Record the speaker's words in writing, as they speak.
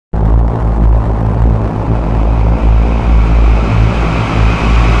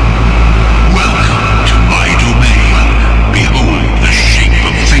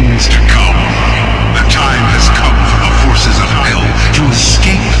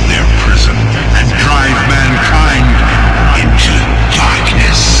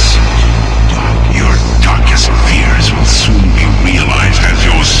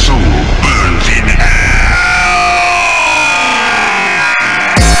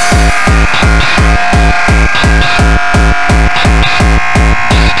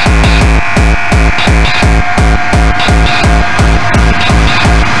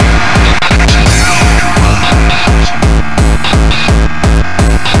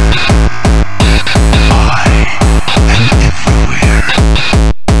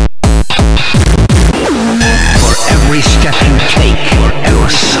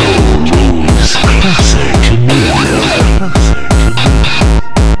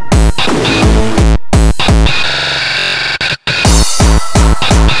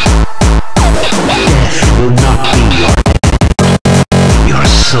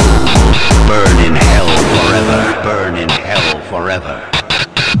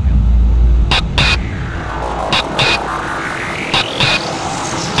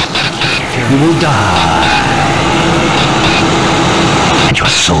You will die, and your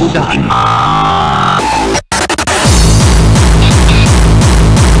soul die.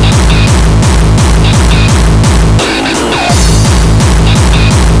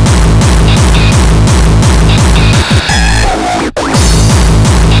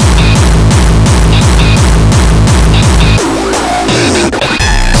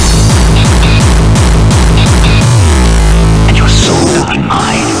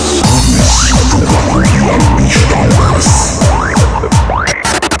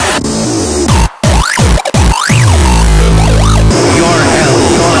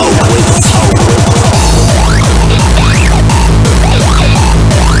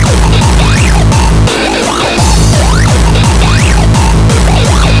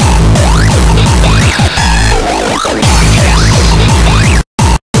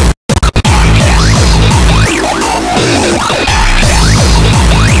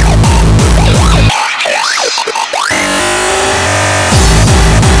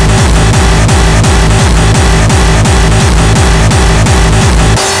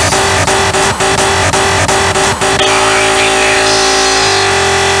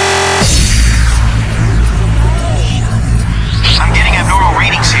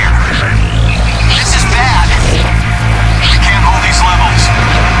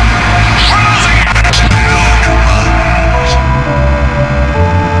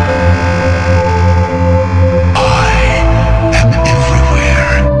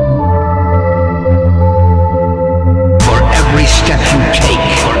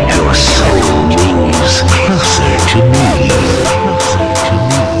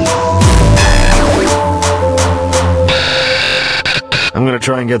 I'm gonna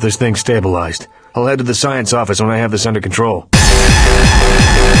try and get this thing stabilized. I'll head to the science office when I have this under control. You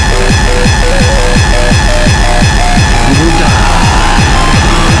will die.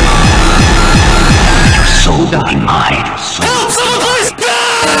 Your soul die mine. Help! Someone please!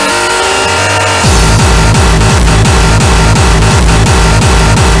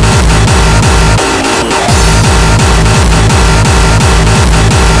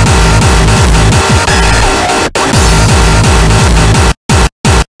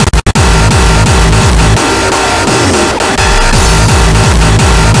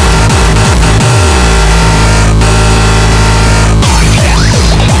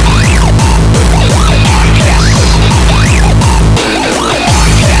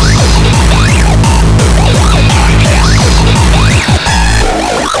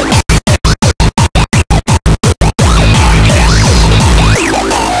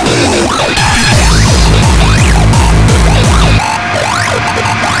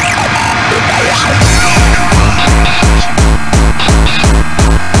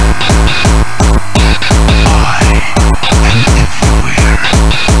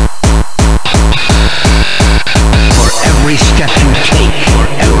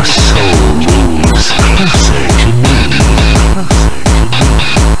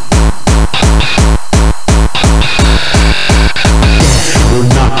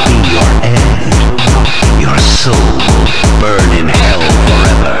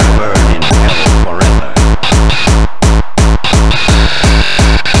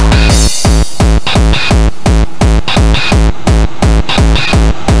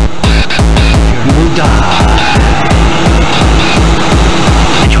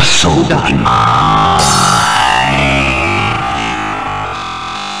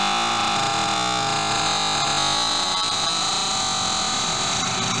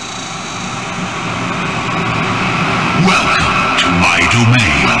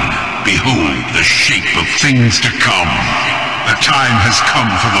 Things to come. The time has come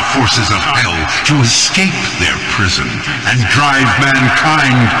for the forces of hell to escape their prison and drive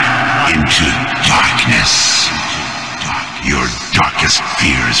mankind into darkness. Your darkest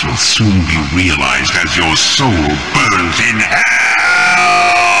fears will soon be realized as your soul burns in hell!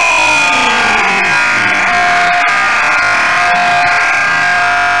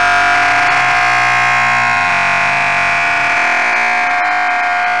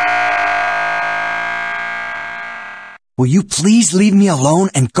 Will you please leave me alone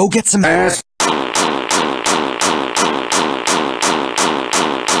and go get some ass?